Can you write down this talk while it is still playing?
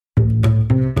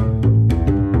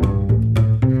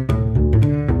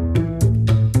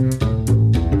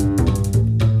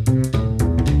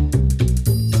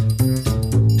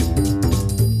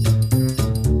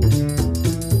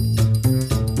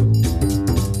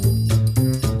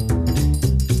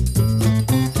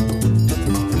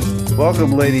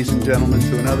Welcome, ladies and gentlemen,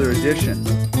 to another edition.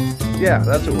 Yeah,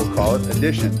 that's what we'll call it,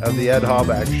 edition of the Ed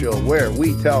Hallback Show, where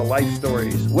we tell life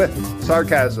stories with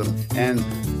sarcasm and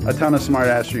a ton of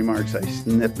smart-ass remarks I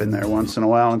snip in there once in a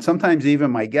while, and sometimes even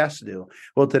my guests do.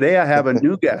 Well, today I have a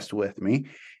new guest with me,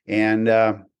 and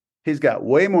he's got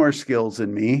way more skills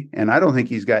than me, and I don't think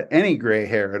he's got any gray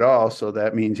hair at all, so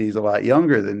that means he's a lot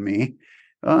younger than me.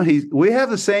 We have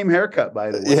the same haircut,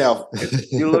 by the way. Yeah.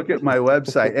 If you look at my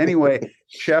website. Anyway,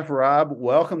 Chef Rob,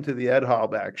 welcome to the Ed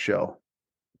Hallback Show.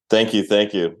 Thank you.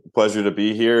 Pleasure to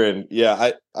be here. And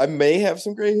yeah, I may have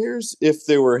some gray hairs if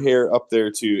there were hair up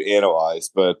there to analyze,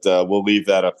 but we'll leave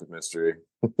that up to mystery.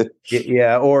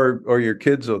 Yeah, or your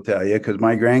kids will tell you, because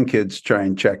my grandkids try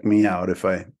and check me out if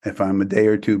I'm a day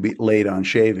or two late on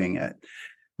shaving it.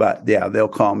 But yeah, they'll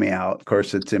call me out. Of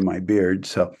course, it's in my beard.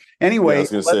 So anyway, I was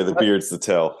going to say the beard's the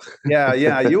tell. Yeah.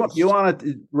 You want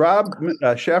to, Rob?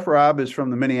 Chef Rob is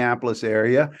from the Minneapolis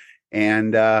area,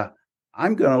 and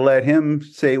I'm going to let him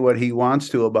say what he wants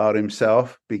to about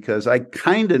himself, because I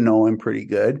kind of know him pretty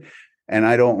good, and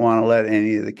I don't want to let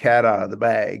any of the cat out of the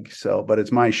bag. So, but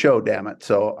it's my show, damn it.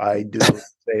 So I do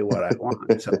say what I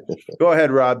want. So go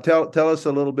ahead, Rob. Tell us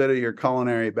a little bit of your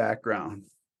culinary background.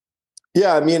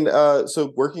 Yeah, I mean,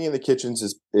 so working in the kitchens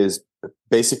is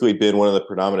basically been one of the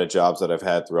predominant jobs that I've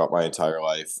had throughout my entire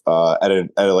life. At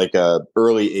a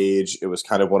early age, it was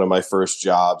kind of one of my first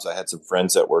jobs. I had some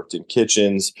friends that worked in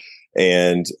kitchens,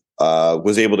 and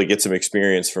was able to get some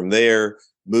experience from there.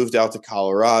 Moved out to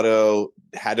Colorado,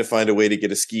 had to find a way to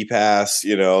get a ski pass,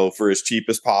 for as cheap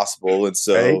as possible, and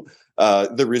so. Right.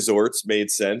 The resorts made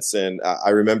sense. And I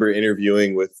remember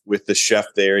interviewing with the chef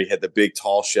there. He had the big,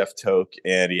 tall chef toque,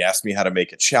 and he asked me how to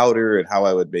make a chowder and how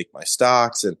I would make my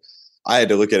stocks. And I had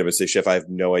to look at him and say, Chef, I have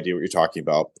no idea what you're talking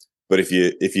about. But if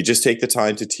you just take the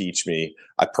time to teach me,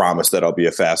 I promise that I'll be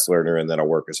a fast learner, and then I'll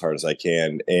work as hard as I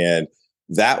can. And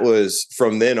that was,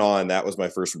 from then on, that was my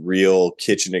first real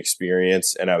kitchen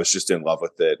experience. And I was just in love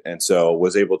with it. And so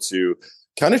was able to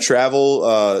kind of travel,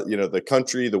 the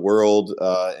country, the world,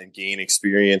 and gain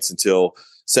experience until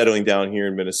settling down here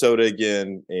in Minnesota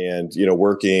again, and,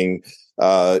 working,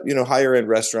 higher end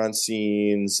restaurant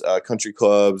scenes, country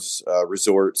clubs,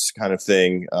 resorts kind of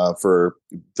thing, for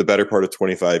the better part of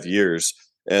 25 years.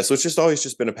 So it's just always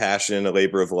just been a passion, a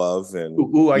labor of love. And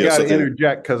I got to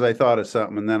interject because I thought of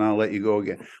something, and then I'll let you go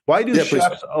again. Why do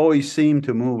chefs always seem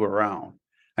to move around?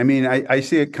 I mean, I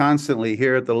see it constantly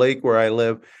here at the lake where I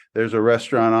live. There's a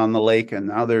restaurant on the lake, and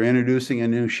now they're introducing a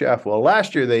new chef. Well,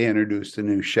 last year they introduced a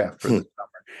new chef for the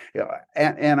summer.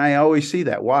 And I always see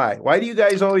that. Why? Why do you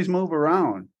guys always move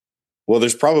around? Well,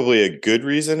 there's probably a good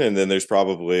reason, and then there's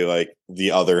probably like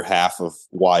the other half of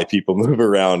why people move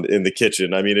around in the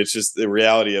kitchen. I mean, it's just the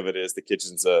reality of it is the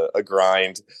kitchen's a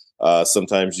grind.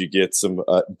 Sometimes you get some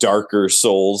darker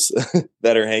souls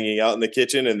that are hanging out in the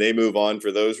kitchen, and they move on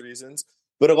for those reasons.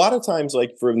 But a lot of times,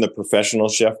 like from the professional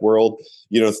chef world,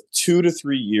 2 to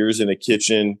 3 years in a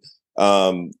kitchen,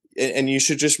 and you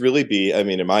should just really be, I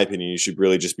mean, in my opinion, you should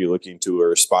really just be looking to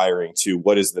or aspiring to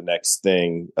what is the next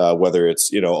thing, whether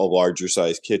it's, a larger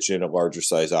size kitchen, a larger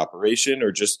size operation,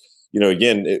 or just,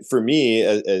 for me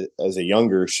as a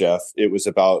younger chef, it was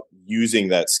about using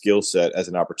that skill set as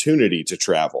an opportunity to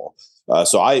travel.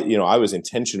 So I was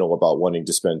intentional about wanting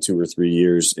to spend 2 or 3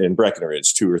 years in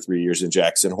Breckenridge, 2 or 3 years in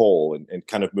Jackson Hole, and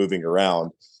kind of moving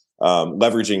around,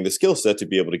 leveraging the skill set to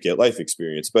be able to get life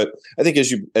experience. But I think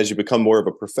as you become more of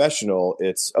a professional,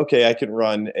 it's okay. I can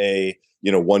run a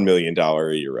 $1 million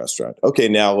a year restaurant. Okay,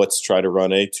 now let's try to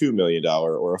run a $2 million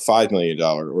or a $5 million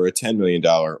or a $10 million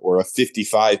or a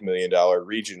 $55 million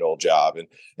regional job,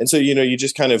 and so you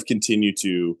just kind of continue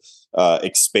to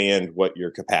expand what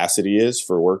your capacity is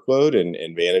for workload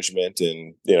and management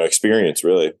and experience,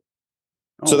 really.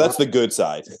 So that's the good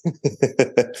side.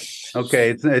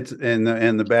 Okay, it's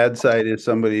and the bad side is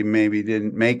somebody maybe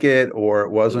didn't make it, or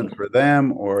it wasn't for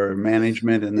them, or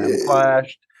management and them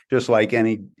clashed. Just like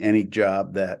any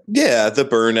job that. Yeah, the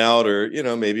burnout,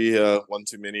 or maybe one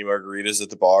too many margaritas at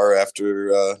the bar after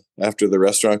the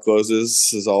restaurant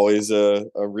closes is always a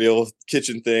real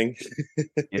kitchen thing.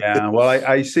 Yeah, well,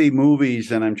 I see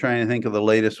movies, and I'm trying to think of the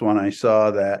latest one I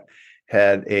saw that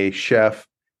had a chef,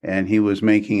 and he was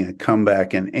making a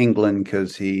comeback in England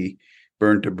because he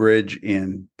burnt a bridge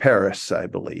in Paris, I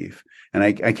believe. And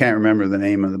I can't remember the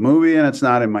name of the movie, and it's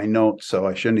not in my notes, so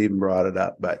I shouldn't even brought it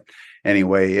up. But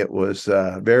anyway, it was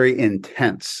very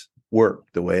intense work,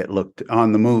 the way it looked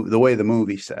on the movie, the way the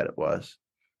movie said it was.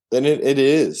 And it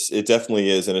is. It definitely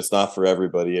is. And it's not for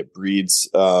everybody. It breeds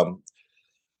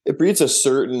it breeds a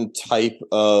certain type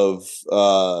of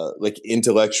like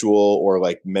intellectual or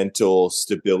like mental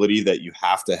stability that you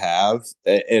have to have,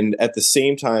 and at the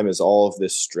same time as all of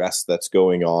this stress that's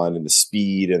going on and the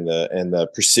speed and the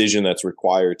precision that's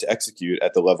required to execute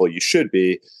at the level you should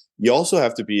be, you also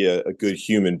have to be a good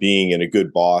human being and a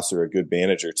good boss or a good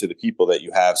manager to the people that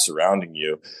you have surrounding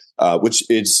you, which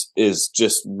is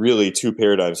just really two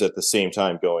paradigms at the same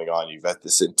time going on. You've got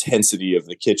this intensity of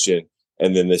the kitchen,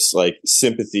 and then this like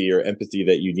sympathy or empathy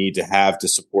that you need to have to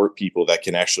support people that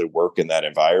can actually work in that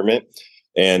environment.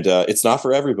 And it's not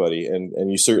for everybody. And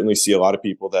you certainly see a lot of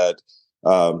people that,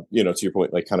 to your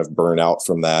point, like kind of burn out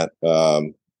from that,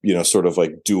 sort of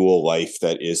like dual life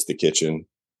that is the kitchen.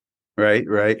 Right,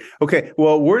 right. Okay.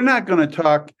 Well, we're not going to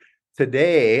talk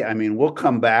today. I mean, we'll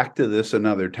come back to this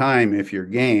another time if you're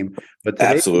game. But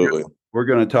today Absolutely. we're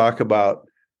going to talk about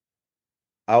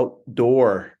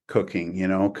outdoor cooking,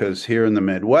 because here in the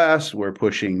Midwest, we're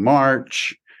pushing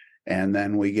March, and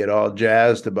then we get all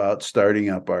jazzed about starting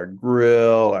up our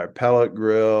grill, our pellet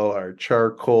grill, our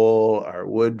charcoal, our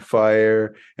wood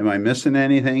fire. Am I missing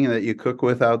anything that you cook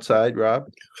with outside, Rob?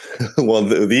 Well,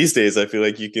 these days I feel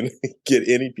like you can get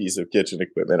any piece of kitchen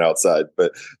equipment outside,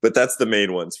 but that's the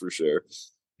main ones for sure.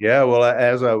 Yeah, well,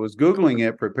 as I was Googling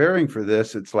it, preparing for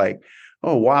this, it's like,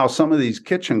 oh, wow, some of these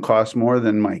kitchen costs more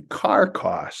than my car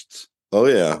costs. Oh,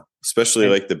 yeah. Especially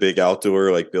like the big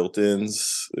outdoor, like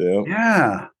built-ins.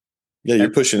 Yeah. Yeah,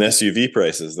 you're pushing SUV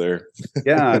prices there.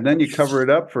 Yeah, and then you cover it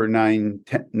up for 9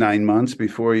 months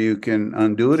before you can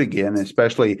undo it again,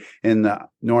 especially in the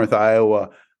North Iowa,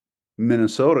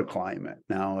 Minnesota climate.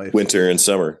 Now, winter and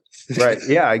summer. Right.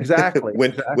 Yeah, exactly.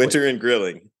 Winter and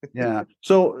grilling. Yeah.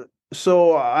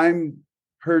 So I'm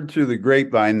heard through the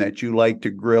grapevine that you like to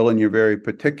grill and you're very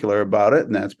particular about it,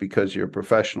 and that's because you're a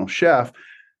professional chef.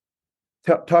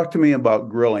 Talk to me about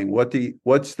grilling.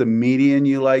 What's the median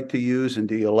you like to use, and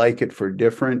do you like it for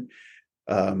different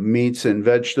meats and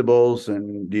vegetables?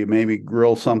 And do you maybe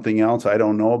grill something else I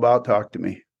don't know about? Talk to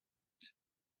me.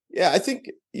 Yeah, I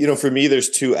think, for me, there's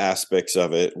two aspects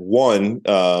of it. One,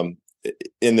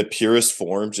 in the purest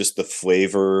form, just the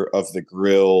flavor of the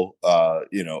grill,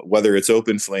 whether it's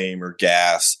open flame or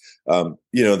gas,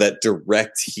 that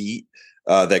direct heat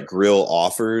that grill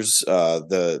offers,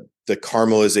 the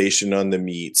caramelization on the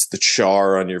meats, the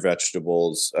char on your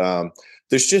vegetables.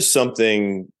 There's just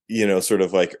something, sort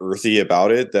of like earthy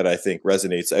about it that I think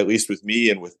resonates, at least with me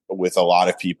and with a lot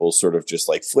of people, sort of just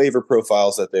like flavor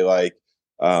profiles that they like.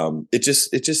 It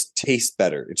just tastes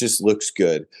better. It just looks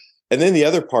good. And then the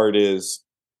other part is,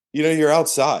 you're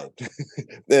outside.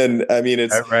 And I mean,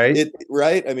 it's right.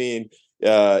 Right. I mean,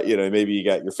 maybe you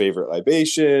got your favorite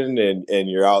libation and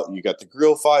you're out, you got the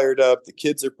grill fired up, the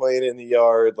kids are playing in the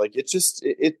yard. Like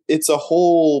it's a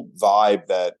whole vibe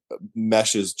that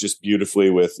meshes just beautifully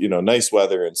with, nice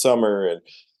weather in summer and,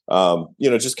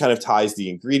 just kind of ties the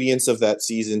ingredients of that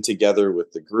season together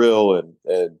with the grill.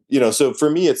 And so for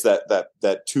me, it's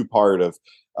that two part of,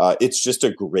 it's just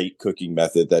a great cooking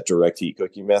method, that direct heat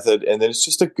cooking method. And then it's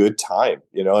just a good time,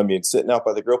 sitting out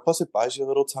by the grill, plus it buys you a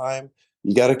little time.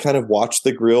 You got to kind of watch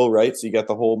the grill, right? So you got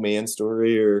the whole man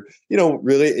story or,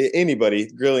 really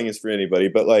anybody. Grilling is for anybody.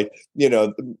 But like,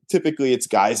 typically it's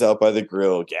guys out by the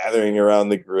grill, gathering around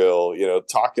the grill,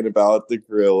 talking about the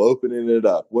grill, opening it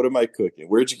up. What am I cooking?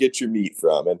 Where'd you get your meat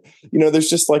from? And, there's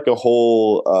just like a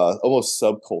whole almost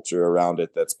subculture around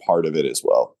it that's part of it as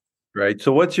well. Right.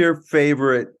 So what's your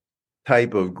favorite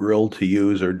type of grill to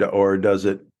use, or does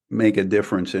it make a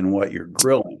difference in what you're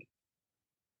grilling?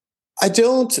 I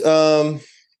don't,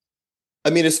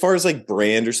 as far as like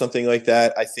brand or something like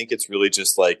that, I think it's really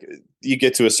just like you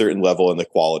get to a certain level and the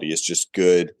quality is just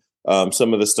good.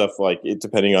 Some of the stuff, like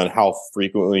depending on how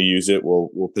frequently you use it,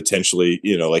 will potentially,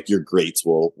 like your grates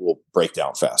will break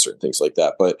down faster and things like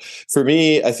that. But for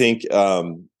me, I think,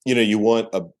 you want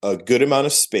a good amount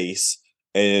of space,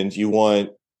 and you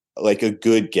want like a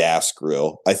good gas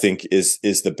grill, I think is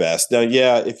the best. Now,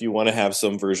 yeah, if you want to have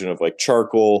some version of like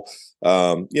charcoal,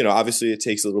 obviously it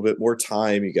takes a little bit more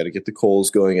time. You got to get the coals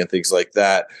going and things like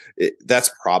that. That's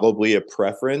probably a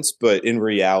preference, but in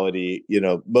reality,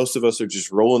 most of us are just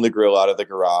rolling the grill out of the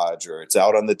garage or it's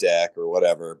out on the deck or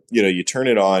whatever. You turn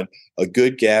it on, a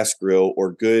good gas grill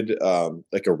or good,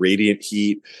 like a radiant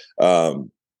heat,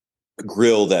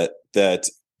 grill that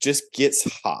just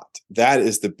gets hot. That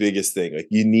is the biggest thing. Like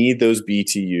you need those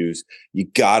BTUs. You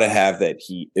got to have that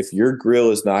heat. If your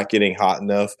grill is not getting hot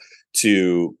enough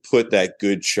to put that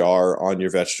good char on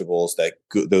your vegetables,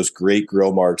 those great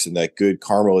grill marks and that good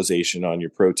caramelization on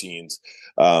your proteins,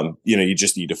 you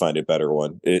just need to find a better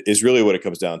one. It's really what it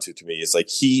comes down to me. It's like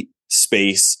heat,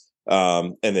 space,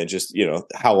 And then just,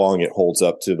 how long it holds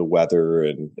up to the weather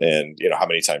and how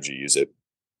many times you use it.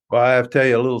 Well, I have to tell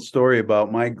you a little story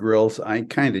about my grills. I'm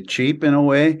kind of cheap in a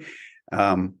way.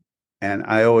 And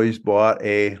I always bought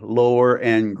a lower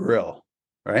end grill,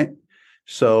 right?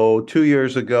 So 2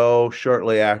 years ago,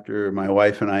 shortly after my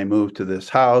wife and I moved to this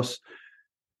house,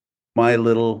 my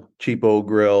little cheapo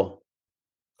grill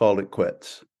called it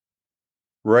quits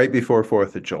right before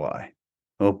 4th of July.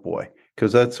 Oh boy,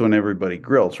 because that's when everybody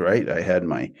grills, right? I had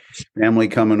my family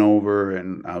coming over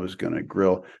and I was going to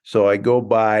grill. So I go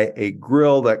buy a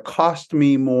grill that cost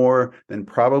me more than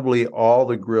probably all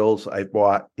the grills I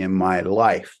bought in my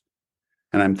life.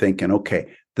 And I'm thinking,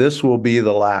 okay, this will be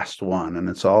the last one. And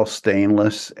it's all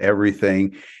stainless,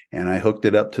 everything. And I hooked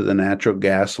it up to the natural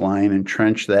gas line and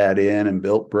trenched that in and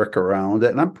built brick around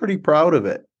it. And I'm pretty proud of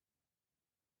it.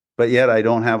 But yet I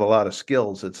don't have a lot of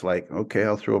skills. It's like, okay,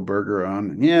 I'll throw a burger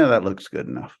on. Yeah, that looks good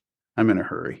enough. I'm in a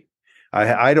hurry.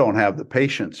 I don't have the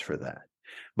patience for that.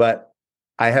 But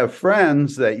I have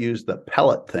friends that use the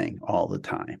pellet thing all the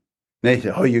time. They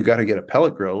say, oh, you got to get a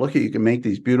pellet grill. Look, you can make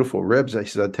these beautiful ribs. I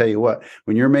said, I'll tell you what,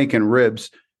 when you're making ribs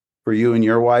for you and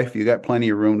your wife, you got plenty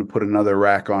of room to put another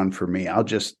rack on for me. I'll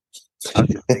just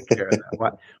take care of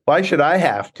that. Why should I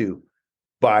have to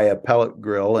buy a pellet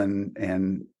grill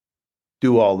and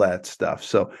do all that stuff?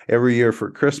 So every year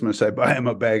for Christmas, I buy him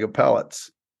a bag of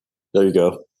pellets. There you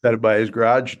go. Set it by his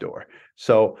garage door.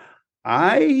 So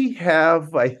I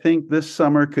think this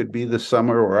summer could be the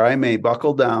summer where I may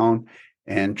buckle down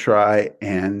and try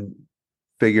and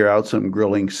figure out some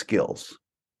grilling skills,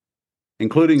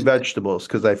 including vegetables,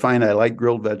 because I find I like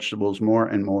grilled vegetables more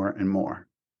and more and more.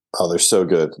 Oh, they're so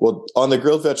good. Well, on the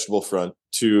grilled vegetable front,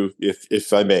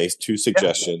 if I may, two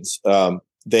suggestions. Yeah.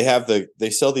 They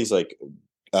sell these like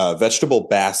vegetable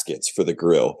baskets for the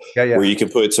grill, where you can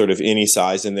put sort of any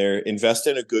size in there. Invest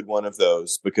in a good one of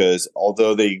those, because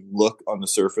although they look on the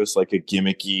surface like a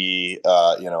gimmicky,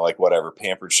 like whatever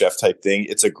Pampered Chef type thing,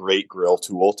 it's a great grill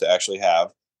tool to actually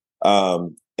have.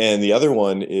 And the other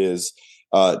one is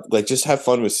just have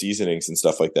fun with seasonings and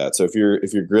stuff like that. So if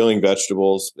you're grilling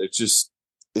vegetables,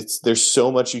 there's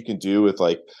so much you can do with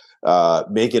like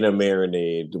making a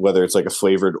marinade, whether it's like a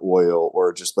flavored oil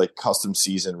or just like custom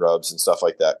season rubs and stuff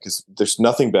like that. Because there's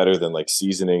nothing better than like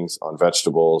seasonings on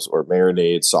vegetables or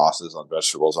marinade sauces on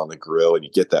vegetables on the grill, and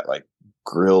you get that like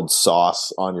grilled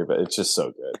sauce on your bed. It's just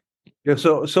so good. Yeah,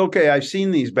 so it's okay. I've seen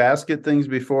these basket things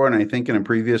before, and I think in a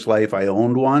previous life I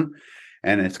owned one,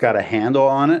 and it's got a handle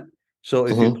on it. So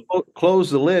if you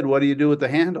close the lid, what do you do with the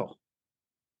handle?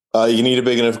 You need a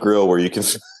big enough grill where you can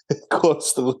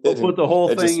close the lid. Put the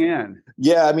whole thing in.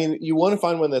 Yeah, I mean, you want to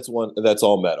find one that's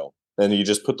all metal, and you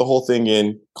just put the whole thing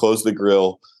in, close the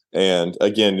grill, and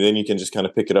again, then you can just kind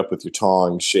of pick it up with your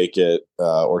tongs, shake it,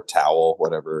 or towel,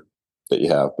 whatever that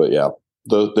you have. But yeah,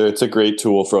 it's a great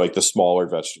tool for like the smaller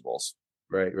vegetables.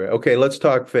 Right. Okay, let's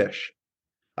talk fish.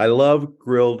 I love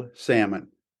grilled salmon.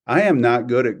 I am not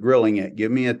good at grilling it.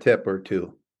 Give me a tip or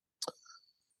two.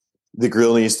 The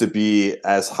grill needs to be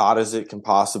as hot as it can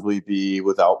possibly be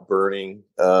without burning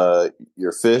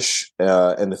your fish,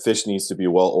 and the fish needs to be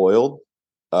well oiled.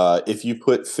 If you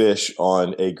put fish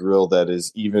on a grill that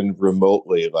is even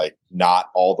remotely like not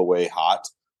all the way hot,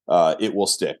 it will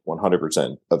stick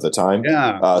 100% of the time.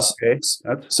 Yeah. Okay.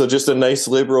 So just a nice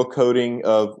liberal coating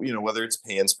of, whether it's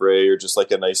pan spray or just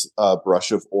like a nice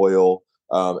brush of oil.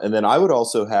 And then I would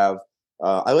also have,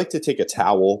 I like to take a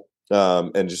towel.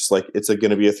 And just like it's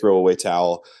going to be a throwaway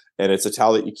towel, and it's a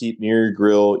towel that you keep near your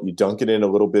grill. You dunk it in a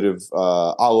little bit of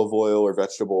olive oil or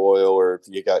vegetable oil, or if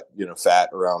you got fat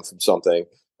around from something,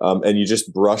 and you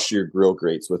just brush your grill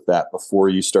grates with that before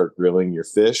you start grilling your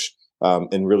fish,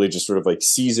 and really just sort of like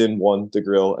season the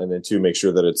grill, and then make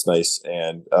sure that it's nice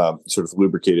and sort of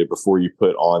lubricated before you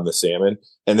put on the salmon,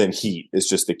 and then heat is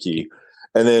just the key.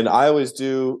 And then I always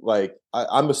do like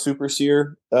I'm a super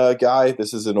sear guy.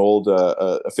 This is an old,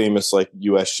 a famous like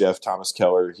U.S. chef, Thomas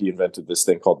Keller. He invented this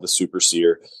thing called the super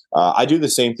sear. I do the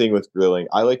same thing with grilling.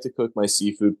 I like to cook my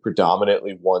seafood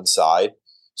predominantly one side.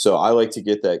 So I like to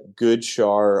get that good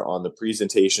char on the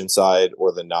presentation side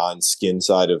or the non-skin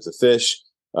side of the fish.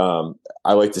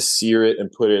 I like to sear it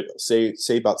and put it, say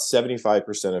about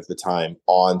 75% of the time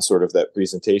on sort of that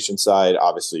presentation side.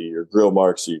 Obviously, your grill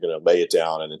marks, so you're going to lay it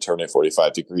down and then turn it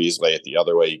 45 degrees, lay it the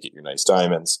other way, you get your nice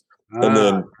diamonds. And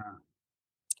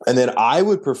then I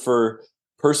would prefer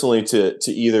personally to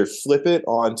either flip it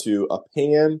onto a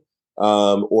pan,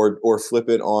 or flip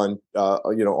it on,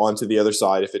 onto the other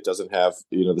side if it doesn't have,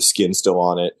 the skin still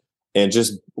on it. And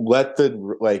just let the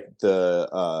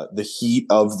heat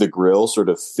of the grill sort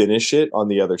of finish it on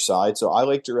the other side. So I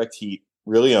like direct heat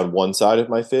really on one side of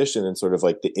my fish, and then sort of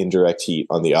like the indirect heat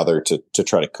on the other to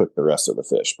try to cook the rest of the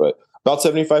fish. But about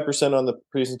 75% on the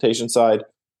presentation side,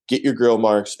 get your grill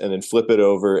marks, and then flip it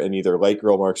over and either light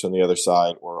grill marks on the other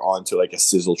side or onto like a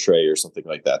sizzle tray or something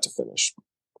like that to finish,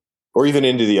 or even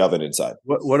into the oven inside.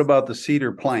 What about the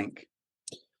cedar plank?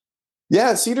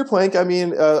 Yeah, cedar plank. I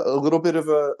mean, a little bit of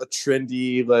a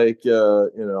trendy, like,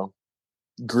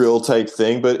 grill type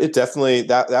thing, but it definitely,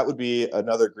 that would be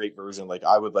another great version. Like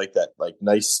I would like that, like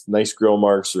nice grill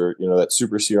marks, or, that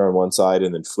super sear on one side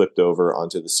and then flipped over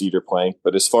onto the cedar plank.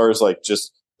 But as far as like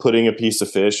just putting a piece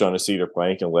of fish on a cedar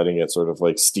plank and letting it sort of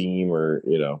like steam or,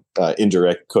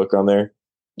 indirect cook on there,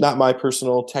 not my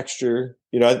personal texture.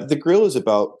 The grill is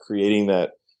about creating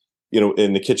that,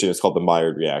 in the kitchen, it's called the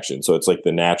Maillard reaction. So it's like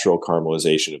the natural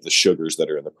caramelization of the sugars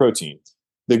that are in the protein.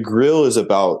 The grill is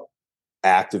about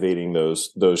activating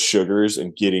those sugars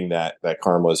and getting that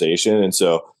caramelization. And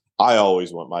so I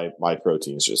always want my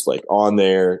proteins just like on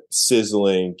there,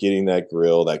 sizzling, getting that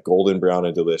grill, that golden brown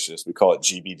and delicious. We call it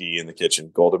GBD in the kitchen,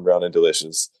 golden brown and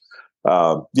delicious.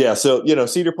 So,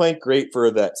 cedar plank, great for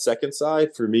that second side.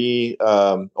 For me,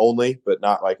 only, but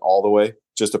not like all the way,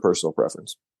 just a personal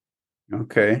preference.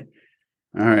 Okay.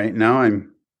 All right. Now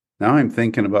I'm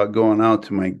thinking about going out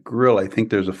to my grill. I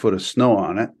think there's a foot of snow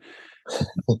on it.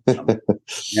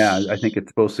 Yeah, I think it's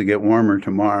supposed to get warmer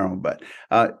tomorrow. But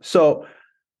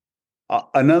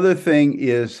another thing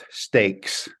is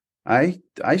steaks. I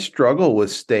struggle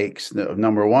with steaks.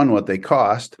 Number one, what they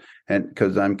cost, and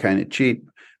because I'm kind of cheap,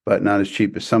 but not as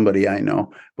cheap as somebody I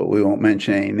know. But we won't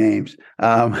mention any names.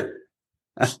 But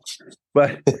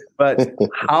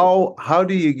how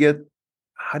do you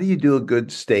do a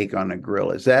good steak on a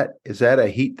grill? Is that a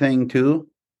heat thing too?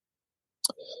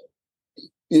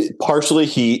 Partially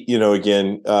heat,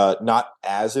 again, not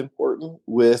as important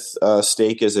with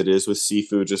steak as it is with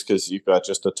seafood, just because you've got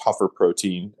just a tougher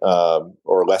protein,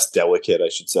 or less delicate, I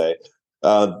should say.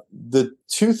 The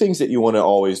two things that you want to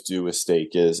always do with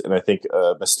steak is, and I think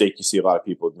a mistake you see a lot of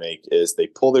people make, is they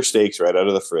pull their steaks right out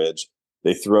of the fridge.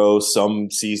 They throw some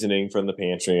seasoning from the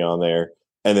pantry on there,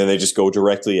 and then they just go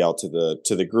directly out to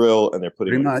the grill, and they're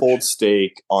putting a cold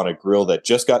steak on a grill that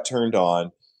just got turned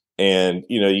on. And,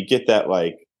 you get that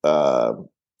like carcinogen,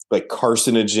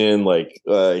 like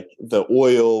the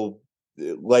oil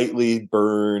lightly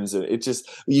burns, and it just,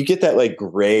 you get that like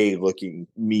gray looking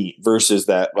meat versus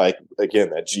that, like, again,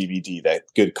 that GBD, that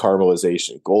good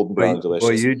caramelization, golden brown, delicious.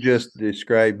 Well, you just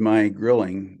described my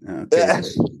grilling.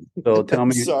 So tell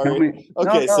me. Sorry.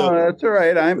 Okay, no, that's all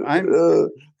right.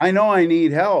 I know I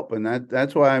need help, and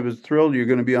that's why I was thrilled you're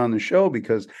going to be on the show,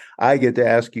 because I get to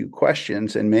ask you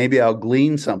questions, and maybe I'll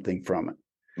glean something from it.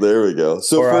 There we go.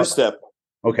 So first step,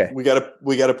 okay, we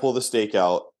gotta pull the steak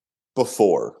out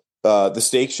before. The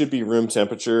steak should be room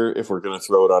temperature if we're going to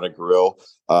throw it on a grill.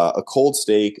 A cold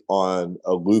steak on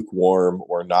a lukewarm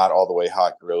or not all the way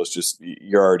hot grill is just,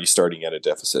 you're already starting at a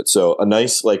deficit. So a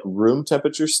nice like room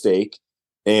temperature steak,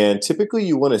 and typically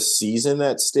you want to season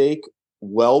that steak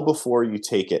well before you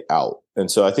take it out. And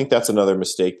so I think that's another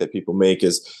mistake that people make,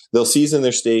 is they'll season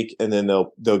their steak and then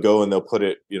they'll go and they'll put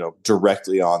it,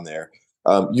 directly on there.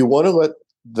 You want to let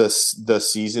the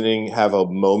seasoning have a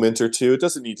moment or two. It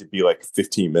doesn't need to be like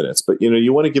 15 minutes, but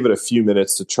you want to give it a few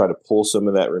minutes to try to pull some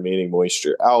of that remaining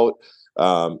moisture out.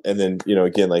 And then,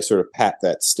 again, like sort of pat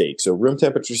that steak. So room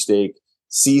temperature steak,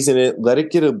 season it, let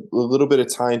it get a little bit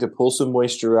of time to pull some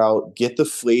moisture out, get the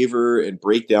flavor and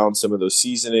break down some of those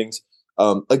seasonings.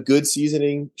 A good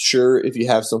seasoning, sure, if you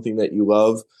have something that you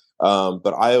love.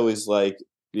 But I always like,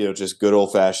 just good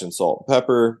old fashioned salt and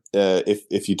pepper.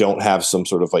 If you don't have some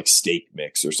sort of like steak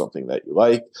mix or something that you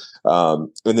like,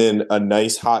 and then a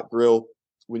nice hot grill.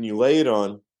 When you lay it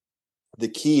on, the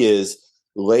key is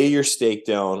lay your steak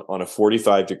down on a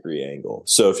 45-degree angle.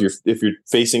 So if you're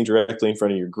facing directly in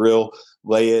front of your grill,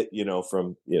 lay it,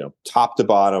 from, top to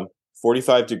bottom,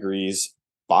 45 degrees,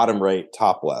 bottom right,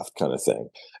 top left kind of thing.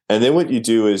 And then what you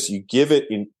do is you give it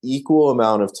an equal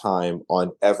amount of time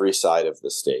on every side of the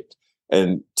steak.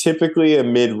 And typically a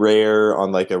mid-rare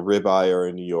on like a ribeye or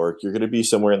a New York, you're going to be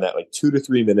somewhere in that like 2 to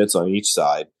 3 minutes on each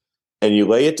side. And you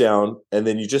lay it down and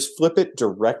then you just flip it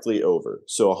directly over.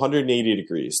 So 180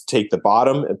 degrees, take the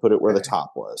bottom and put it where the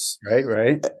top was.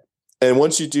 Right. And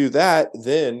once you do that,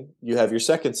 then you have your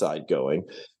second side going,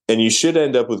 and you should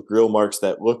end up with grill marks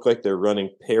that look like they're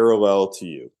running parallel to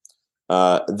you.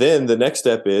 Then the next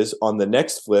step is, on the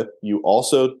next flip, you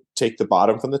also take the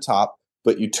bottom from the top,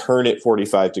 but you turn it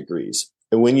 45 degrees.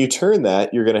 And when you turn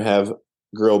that, you're going to have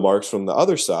grill marks from the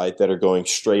other side that are going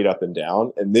straight up and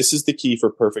down. And this is the key for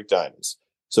perfect diamonds.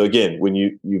 So again, when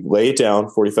you lay it down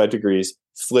 45 degrees,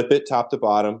 flip it top to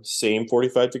bottom, same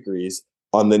 45 degrees,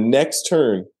 On the next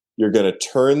turn, you're going to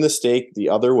turn the steak the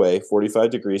other way, 45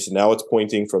 degrees. And now it's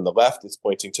pointing from the left. It's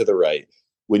pointing to the right.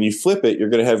 When you flip it, you're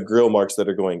going to have grill marks that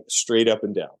are going straight up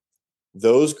and down.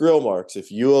 Those grill marks,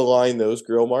 if you align those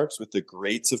grill marks with the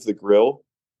grates of the grill,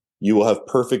 you will have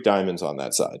perfect diamonds on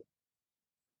that side.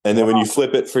 And then when you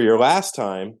flip it for your last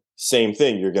time, same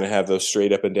thing. You're going to have those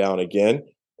straight up and down again,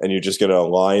 and you're just going to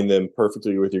align them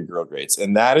perfectly with your grill grates.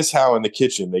 And that is how in the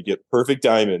kitchen they get perfect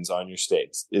diamonds on your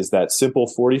steaks, is that simple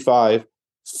 45,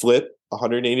 flip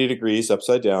 180 degrees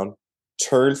upside down,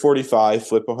 turn 45,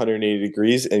 flip 180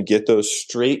 degrees, and get those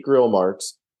straight grill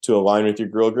marks to align with your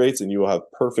grill grates, and you will have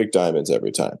perfect diamonds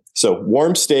every time. So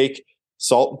warm steak,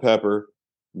 salt and pepper,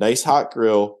 nice hot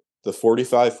grill, the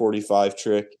 45-45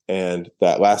 trick, and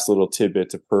that last little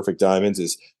tidbit to perfect diamonds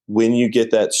is when you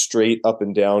get that straight up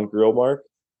and down grill mark,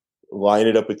 line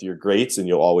it up with your grates, and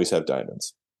you'll always have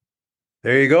diamonds.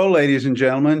 There you go, ladies and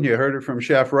gentlemen. You heard it from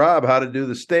Chef Rob, how to do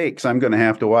the steaks. I'm going to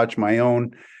have to watch my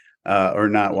own,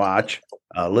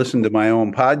 listen to my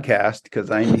own podcast, because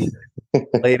I need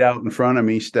laid out in front of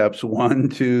me steps 1,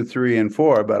 2, 3, and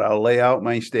 4. But I'll lay out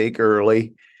my steak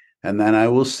early, and then I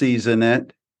will season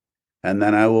it, and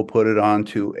then I will put it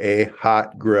onto a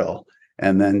hot grill,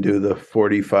 and then do the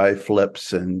 45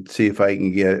 flips and see if I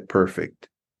can get it perfect.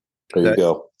 There you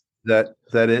go. That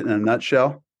it in a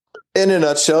nutshell? In a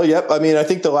nutshell, yep. I mean, I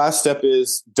think the last step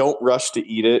is don't rush to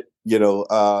eat it.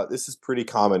 This is pretty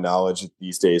common knowledge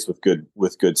these days with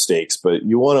good steaks, but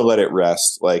you want to let it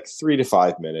rest like 3 to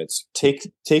 5 minutes.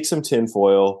 Take some tin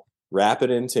foil, wrap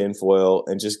it in tin foil,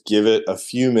 and just give it a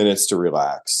few minutes to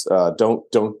relax. Don't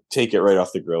take it right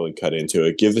off the grill and cut into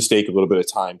it. Give the steak a little bit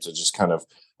of time to just kind of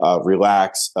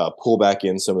relax, pull back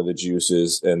in some of the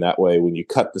juices, and that way when you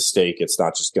cut the steak, it's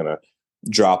not just going to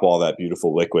drop all that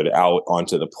beautiful liquid out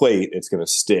onto the plate. It's going to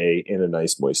stay in a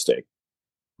nice moist steak.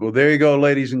 Well, there you go,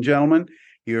 ladies and gentlemen.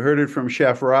 You heard it from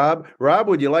Chef Rob. Rob,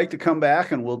 would you like to come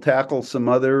back and we'll tackle some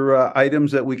other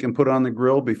items that we can put on the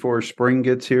grill before spring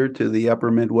gets here to the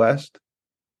upper Midwest?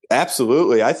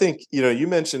 Absolutely. I think, you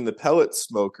mentioned the pellet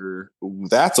smoker.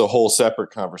 That's a whole separate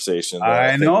conversation.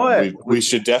 I know it. We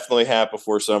should definitely have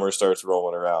before summer starts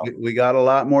rolling around. We got a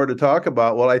lot more to talk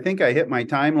about. Well, I think I hit my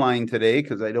timeline today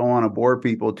because I don't want to bore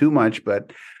people too much,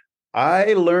 but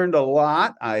I learned a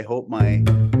lot. I hope my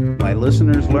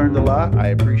listeners learned a lot. I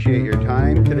appreciate your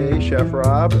time today, Chef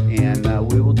Rob, and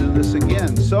we will do this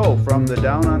again. So from the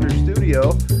Down Under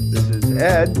studio, this is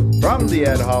Ed from the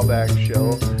Ed Hallback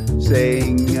Show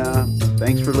saying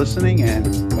thanks for listening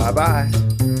and bye-bye.